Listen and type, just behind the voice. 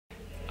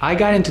I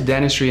got into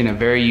dentistry in a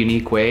very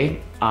unique way.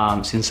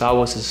 Since I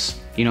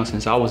was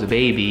a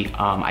baby,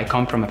 I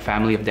come from a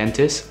family of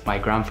dentists. My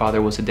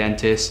grandfather was a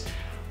dentist,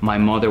 my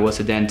mother was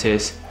a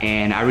dentist,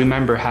 and I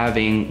remember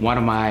having when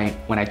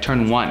I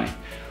turned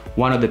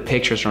one of the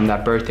pictures from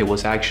that birthday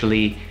was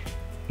actually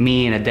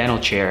me in a dental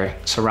chair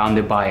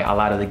surrounded by a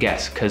lot of the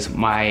guests, because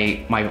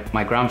my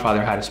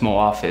grandfather had a small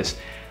office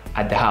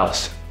at the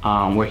house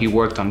where he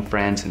worked on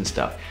friends and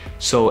stuff.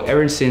 So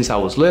ever since I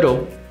was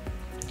little,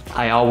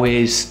 I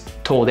always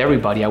told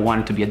everybody I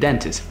wanted to be a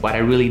dentist, but I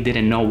really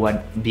didn't know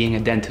what being a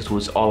dentist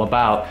was all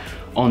about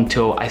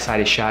until I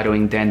started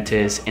shadowing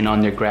dentists in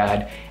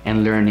undergrad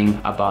and learning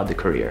about the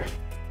career.